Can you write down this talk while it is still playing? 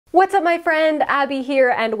What's up, my friend? Abby here,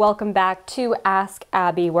 and welcome back to Ask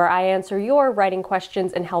Abby, where I answer your writing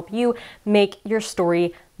questions and help you make your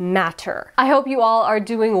story matter. I hope you all are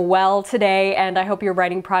doing well today, and I hope your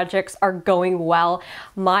writing projects are going well.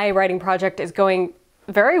 My writing project is going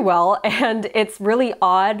very well, and it's really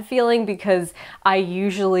odd feeling because I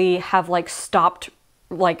usually have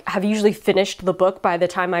have usually finished the book by the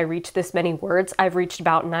time I reach this many words. I've reached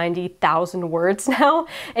about 90,000 words now,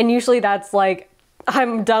 and usually that's like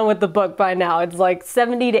I'm done with the book by now. It's like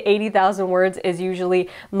 70 to 80,000 words is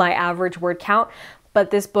usually my average word count,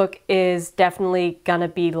 but this book is definitely gonna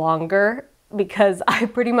be longer because I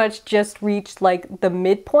pretty much just reached like the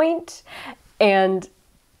midpoint and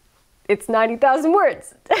it's 90,000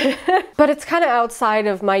 words. But it's kind of outside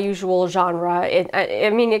of my usual genre.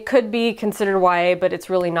 I mean, it could be considered YA, but it's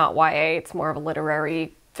really not YA. It's more of a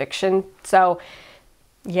literary fiction. So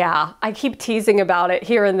yeah, I keep teasing about it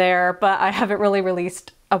here and there, but I haven't really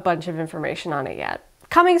released a bunch of information on it yet.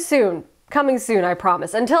 Coming soon, I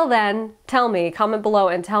promise. Until then, tell me, comment below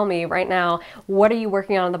and tell me right now, what are you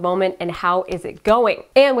working on at the moment and how is it going?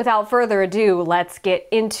 And without further ado, let's get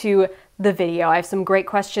into the video. I have some great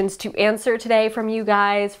questions to answer today from you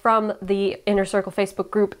guys from the Inner Circle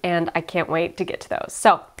Facebook group, and I can't wait to get to those.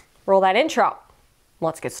 So, roll that intro.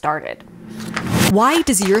 Let's get started. Why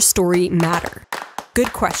does your story matter?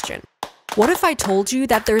 Good question. What if I told you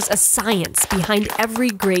that there's a science behind every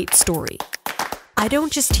great story? I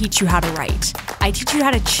don't just teach you how to write. I teach you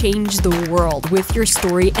how to change the world with your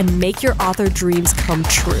story and make your author dreams come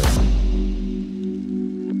true.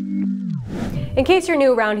 In case you're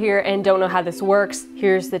new around here and don't know how this works,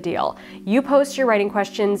 here's the deal. You post your writing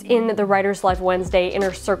questions in the Writer's Life Wednesday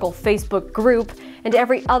Inner Circle Facebook group, and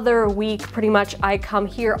every other week, pretty much, I come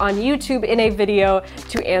here on YouTube in a video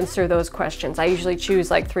to answer those questions. I usually choose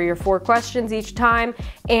like 3 or 4 questions each time,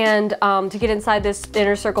 and to get inside this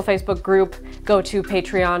Inner Circle Facebook group, go to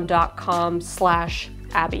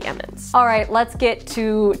patreon.com/Abbie Emmons. All right, let's get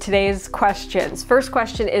to today's questions. First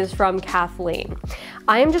question is from Kathleen.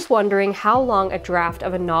 I am just wondering how long a draft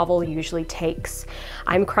of a novel usually takes.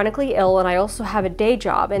 I'm chronically ill and I also have a day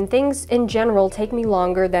job, and things in general take me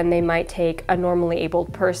longer than they might take a normally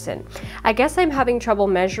abled person. I guess I'm having trouble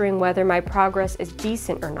measuring whether my progress is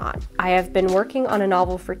decent or not. I have been working on a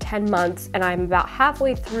novel for 10 months and I'm about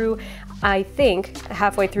halfway through, I think,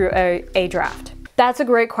 a draft. That's a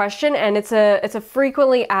great question, and it's a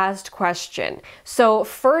frequently asked question. So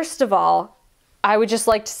first of all, I would just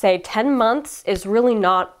like to say 10 months is really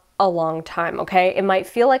not a long time, okay? It might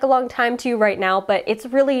feel like a long time to you right now, but it's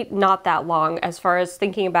really not that long as far as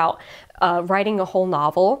thinking about writing a whole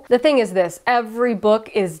novel. The thing is this, every book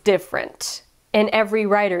is different. And every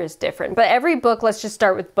writer is different. But every book, let's just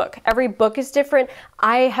start with book. Every book is different.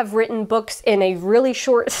 I have written books in a really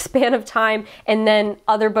short span of time and then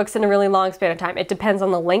other books in a really long span of time. It depends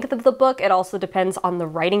on the length of the book. It also depends on the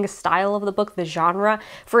writing style of the book, the genre.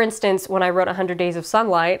 For instance, when I wrote 100 Days of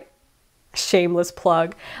Sunlight, shameless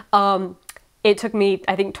plug, it took me,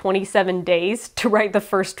 I think, 27 days to write the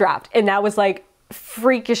first draft. And that was like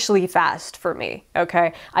freakishly fast for me,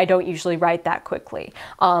 okay? I don't usually write that quickly.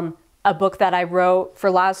 A book that I wrote for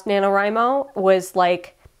Last NaNoWriMo was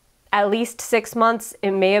like at least 6 months. It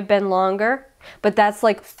may have been longer, but that's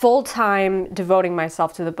like full-time devoting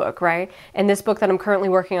myself to the book, right? And this book that I'm currently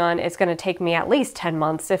working on is going to take me at least 10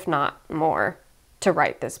 months, if not more, to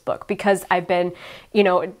write this book, because I've been, you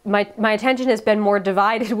know, my attention has been more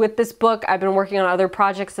divided with this book. I've been working on other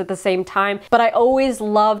projects at the same time, but I always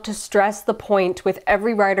love to stress the point with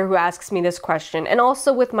every writer who asks me this question, and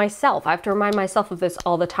also with myself. I have to remind myself of this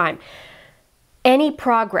all the time. Any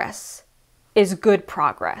progress is good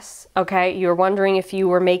progress, okay? You're wondering if you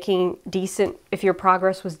were making decent, if your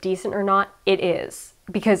progress was decent or not. It is,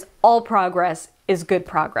 because all progress is good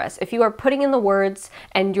progress. If you are putting in the words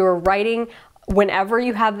and you're writing whenever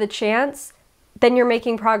you have the chance, then you're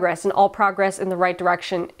making progress, and all progress in the right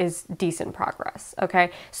direction is decent progress, okay?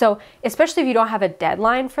 So especially if you don't have a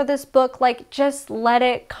deadline for this book, like, just let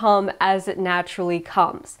it come as it naturally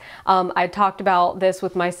comes. I talked about this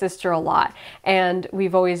with my sister a lot, and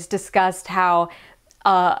we've always discussed how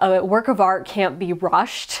a work of art can't be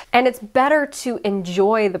rushed, and it's better to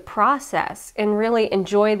enjoy the process and really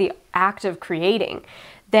enjoy the act of creating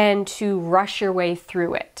than to rush your way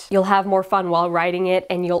through it. You'll have more fun while writing it,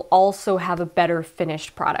 and you'll also have a better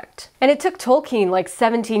finished product. And it took Tolkien like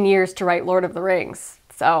 17 years to write Lord of the Rings,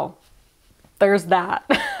 so there's that.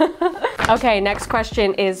 Okay, next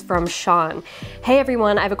question is from Sean. Hey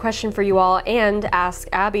everyone, I have a question for you all and ask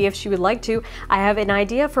Abby if she would like to. I have an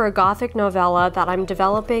idea for a gothic novella that I'm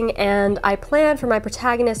developing and I plan for my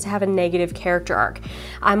protagonist to have a negative character arc.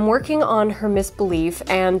 I'm working on her misbelief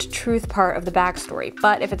and truth part of the backstory,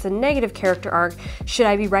 but if it's a negative character arc, should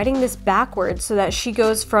I be writing this backwards so that she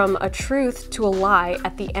goes from a truth to a lie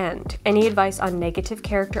at the end? Any advice on negative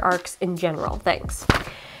character arcs in general? Thanks.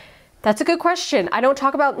 That's a good question. I don't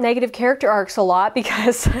talk about negative character arcs a lot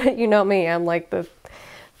because you know me, I'm like the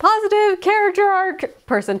positive character arc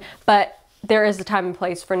person, but there is a time and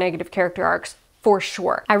place for negative character arcs for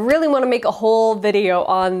sure. I really want to make a whole video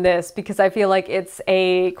on this because I feel like it's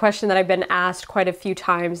a question that I've been asked quite a few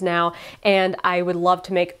times now, and I would love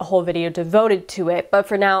to make a whole video devoted to it, but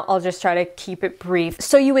for now I'll just try to keep it brief.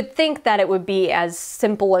 So you would think that it would be as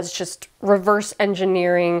simple as just reverse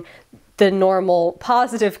engineering the normal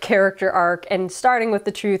positive character arc and starting with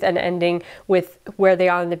the truth and ending with where they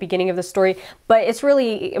are in the beginning of the story. But it's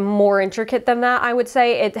really more intricate than that, I would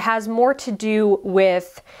say. It has more to do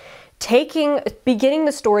with beginning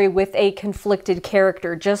the story with a conflicted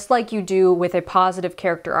character, just like you do with a positive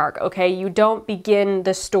character arc, okay? You don't begin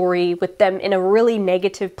the story with them in a really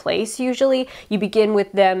negative place, usually. You begin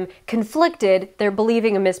with them conflicted. They're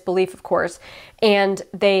believing a misbelief, of course, and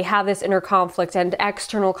they have this inner conflict and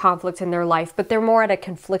external conflicts in their life, but they're more at a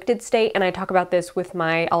conflicted state, and I talk about this with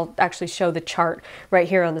I'll actually show the chart right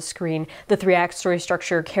here on the screen, the 3-act story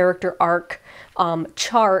structure character arc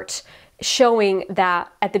chart, showing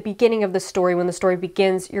that at the beginning of the story, when the story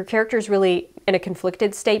begins, your character is really in a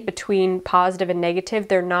conflicted state between positive and negative.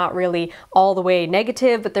 They're not really all the way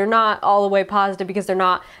negative, but they're not all the way positive because they're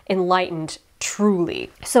not enlightened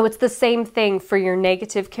truly. So it's the same thing for your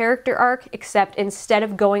negative character arc, except instead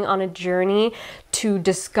of going on a journey to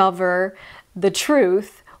discover the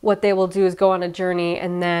truth, what they will do is go on a journey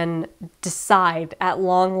and then decide at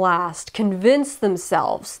long last, convince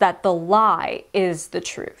themselves that the lie is the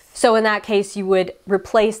truth. So in that case, you would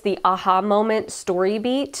replace the aha moment story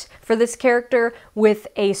beat for this character with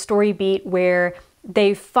a story beat where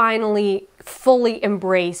they finally fully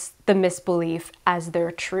embrace the misbelief as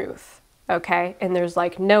their truth, okay? And there's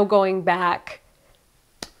like no going back.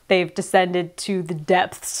 They've descended to the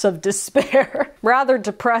depths of despair. Rather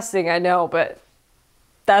depressing, I know, but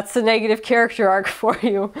that's the negative character arc for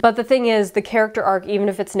you. But the thing is, the character arc, even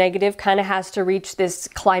if it's negative, kind of has to reach this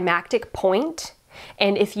climactic point.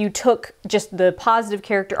 And if you took just the positive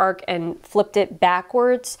character arc and flipped it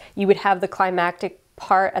backwards, you would have the climactic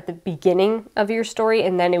part at the beginning of your story,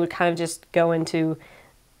 and then it would kind of just go into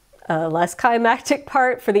a less climactic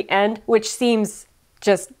part for the end, which seems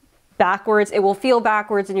just backwards. It will feel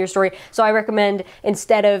backwards in your story. So I recommend,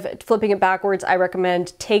 instead of flipping it backwards, I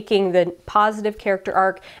recommend taking the positive character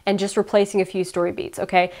arc and just replacing a few story beats,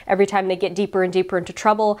 okay? Every time they get deeper and deeper into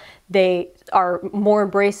trouble, they are more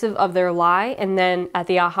embracive of their lie, and then at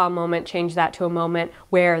the aha moment, change that to a moment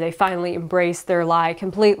where they finally embrace their lie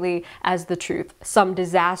completely as the truth. Some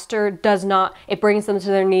disaster does not, it brings them to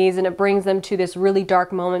their knees and it brings them to this really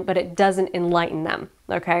dark moment, but it doesn't enlighten them.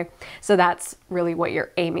 Okay, so that's really what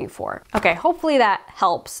you're aiming for. Okay, hopefully that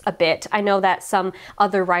helps a bit. I know that some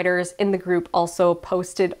other writers in the group also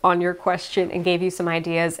posted on your question and gave you some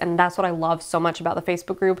ideas, and that's what I love so much about the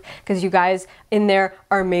Facebook group, because you guys in there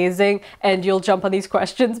are amazing, and you'll jump on these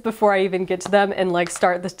questions before I even get to them and like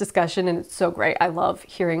start this discussion, and it's so great. I love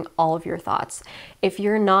hearing all of your thoughts. If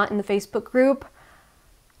you're not in the Facebook group,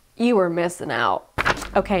 you are missing out.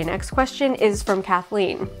 Okay, next question is from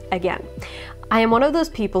Kathleen again. I am one of those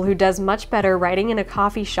people who does much better writing in a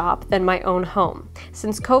coffee shop than my own home.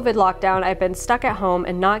 Since COVID lockdown, I've been stuck at home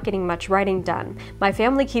and not getting much writing done. My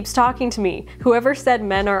family keeps talking to me. Whoever said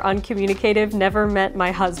men are uncommunicative never met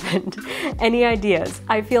my husband. Any ideas?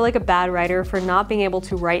 I feel like a bad writer for not being able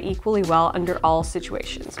to write equally well under all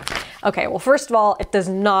situations. Okay, well, first of all, it does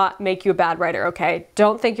not make you a bad writer, okay?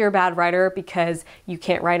 Don't think you're a bad writer because you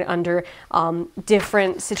can't write under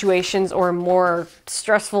different situations or more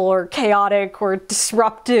stressful or chaotic or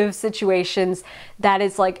disruptive situations. That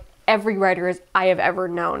is like every writer I have ever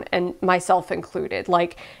known, and myself included.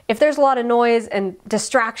 Like, if there's a lot of noise and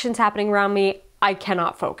distractions happening around me, I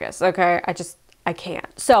cannot focus, okay? I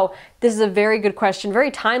can't. So this is a very good question, very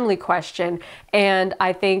timely question, and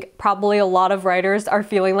I think probably a lot of writers are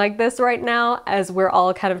feeling like this right now as we're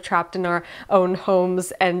all kind of trapped in our own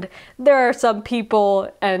homes, and there are some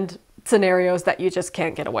people and scenarios that you just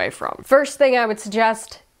can't get away from. First thing I would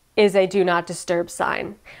suggest is a do not disturb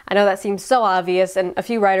sign. I know that seems so obvious, and a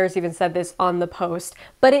few writers even said this on the post,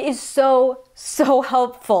 but it is so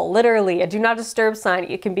helpful. Literally, a do not disturb sign.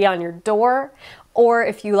 It can be on your door, Or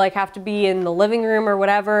if you like have to be in the living room or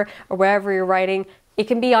whatever, or wherever you're writing, it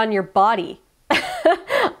can be on your body.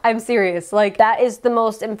 I'm serious. Like, that is the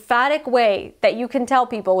most emphatic way that you can tell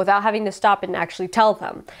people without having to stop and actually tell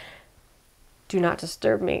them, do not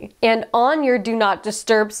disturb me. And on your do not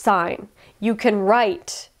disturb sign, you can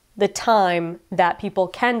write the time that people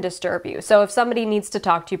can disturb you. So if somebody needs to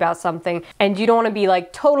talk to you about something and you don't want to be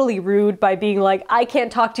like totally rude by being like, I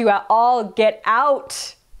can't talk to you at all, get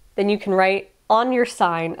out, then you can write on your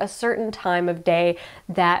sign a certain time of day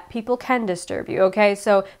that people can disturb you, okay?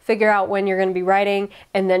 So figure out when you're gonna be writing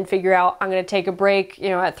and then figure out, I'm gonna take a break, you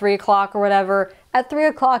know, at 3 o'clock or whatever. At 3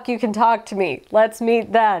 o'clock you can talk to me. Let's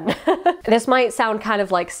meet then. This might sound kind of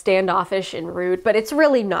like standoffish and rude, but it's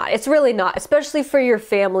really not. It's really not, especially for your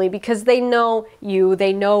family, because they know you,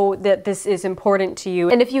 they know that this is important to you.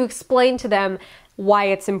 And if you explain to them why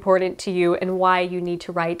it's important to you and why you need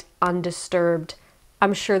to write undisturbed,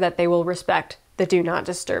 I'm sure that they will respect the do not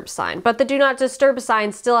disturb sign. But the do not disturb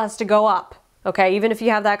sign still has to go up, okay? Even if you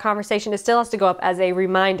have that conversation, it still has to go up as a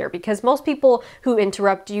reminder, because most people who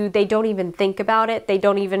interrupt you, they don't even think about it. They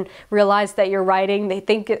don't even realize that you're writing. They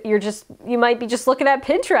think you might be just looking at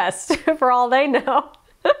Pinterest for all they know.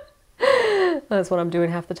 That's what I'm doing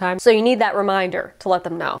half the time. So you need that reminder to let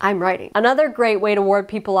them know I'm writing. Another great way to ward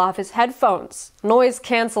people off is headphones. Noise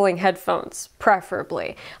canceling headphones,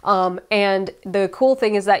 preferably. And the cool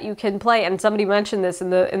thing is that you can play, and somebody mentioned this in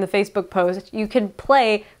the Facebook post, you can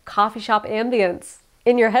play coffee shop ambience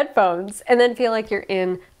in your headphones and then feel like you're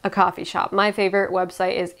in a coffee shop. My favorite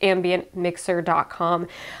website is ambientmixer.com.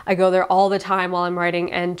 I go there all the time while I'm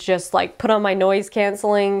writing and just like put on my noise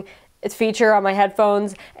canceling feature on my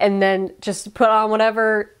headphones and then just put on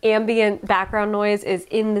whatever ambient background noise is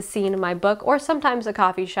in the scene of my book, or sometimes a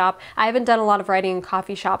coffee shop. I haven't done a lot of writing in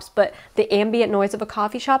coffee shops, but the ambient noise of a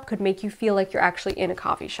coffee shop could make you feel like you're actually in a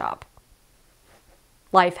coffee shop.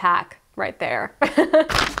 Life hack right there.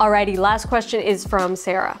 Alrighty, last question is from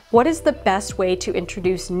Sarah. What is the best way to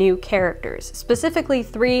introduce new characters, specifically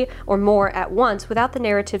 3 or more at once without the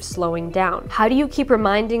narrative slowing down? How do you keep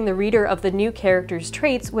reminding the reader of the new character's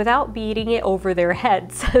traits without beating it over their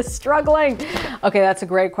heads? Struggling. Okay, that's a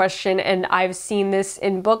great question, and I've seen this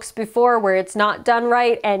in books before where it's not done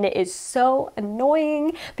right, and it is so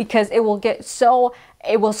annoying because it will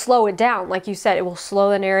slow it down. Like you said, it will slow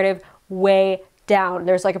the narrative way down.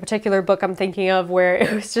 There's like a particular book I'm thinking of where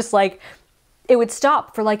it was just like, it would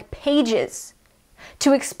stop for like pages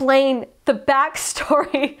to explain the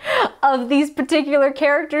backstory of these particular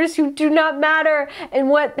characters who do not matter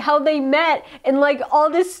and how they met and like all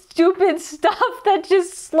this stupid stuff that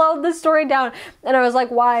just slowed the story down. And I was like,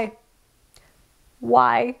 why?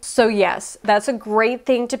 Why? So yes, that's a great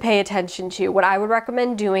thing to pay attention to. What I would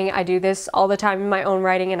recommend doing, I do this all the time in my own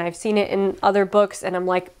writing and I've seen it in other books and I'm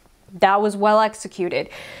like, that was well executed.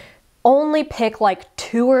 Only pick like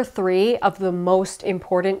 2 or 3 of the most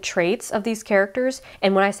important traits of these characters.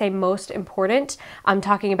 And when I say most important, I'm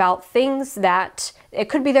talking about things that, it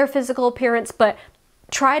could be their physical appearance, but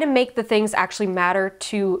try to make the things actually matter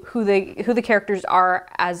to who the characters are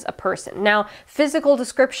as a person. Now, physical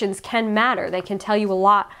descriptions can matter. They can tell you a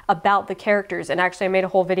lot about the characters. And actually I made a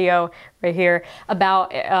whole video right here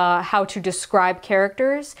about how to describe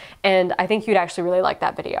characters. And I think you'd actually really like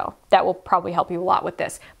that video. That will probably help you a lot with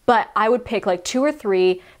this. But I would pick like 2 or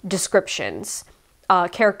 3 descriptions,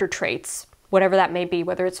 character traits, whatever that may be,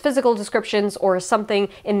 whether it's physical descriptions or something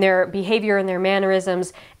in their behavior and their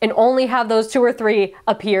mannerisms, and only have those 2 or 3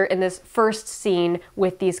 appear in this first scene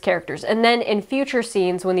with these characters. And then in future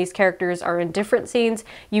scenes, when these characters are in different scenes,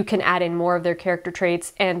 you can add in more of their character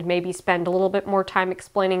traits and maybe spend a little bit more time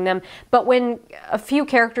explaining them. But when a few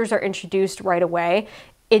characters are introduced right away,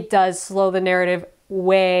 it does slow the narrative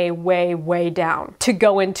way, way, way down to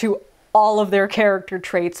go into all of their character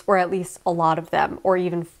traits, or at least a lot of them, or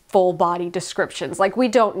even full body descriptions. Like, we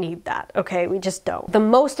don't need that, okay? We just don't. The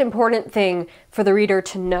most important thing for the reader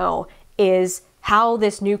to know is how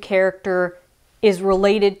this new character is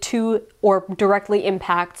related to or directly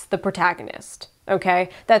impacts the protagonist, okay?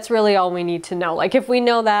 That's really all we need to know. Like, if we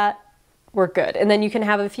know that, we're good. And then you can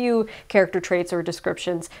have a few character traits or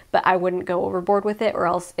descriptions, but I wouldn't go overboard with it or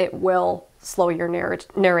else it will slow your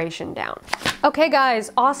narration down. Okay guys,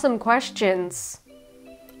 awesome questions.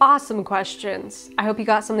 Awesome questions. I hope you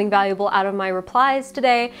got something valuable out of my replies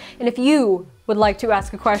today. And if you would like to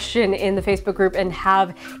ask a question in the Facebook group and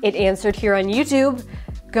have it answered here on YouTube,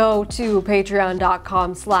 go to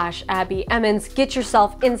patreon.com/Abbie Emmons. Get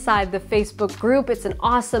yourself inside the Facebook group. It's an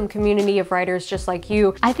awesome community of writers just like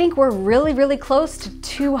you. I think we're really close to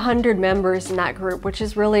 200 members in that group, which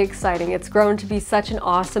is really exciting. It's grown to be such an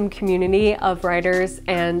awesome community of writers,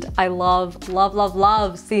 and I love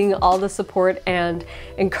seeing all the support and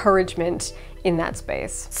encouragement in that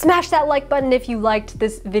space. Smash that like button if you liked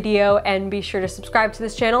this video, and be sure to subscribe to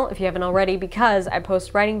this channel if you haven't already, because I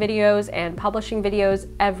post writing videos and publishing videos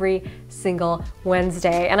every single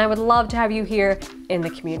Wednesday, and I would love to have you here in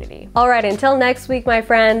the community. All right, until next week, my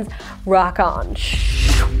friends, rock on.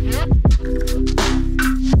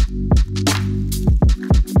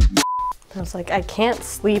 I was like, I can't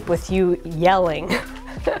sleep with you yelling.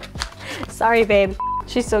 Sorry, babe.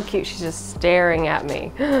 She's so cute. She's just staring at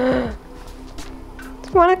me.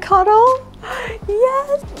 Want to cuddle?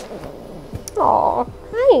 Yes. Aw.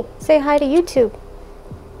 Hi. Say hi to YouTube.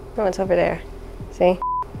 Oh, it's over there. See?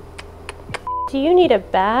 Do you need a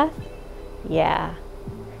bath? Yeah.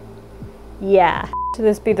 Yeah. Should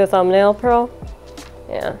this be the thumbnail, Pearl?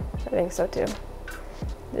 Yeah, I think so too.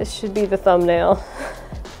 This should be the thumbnail.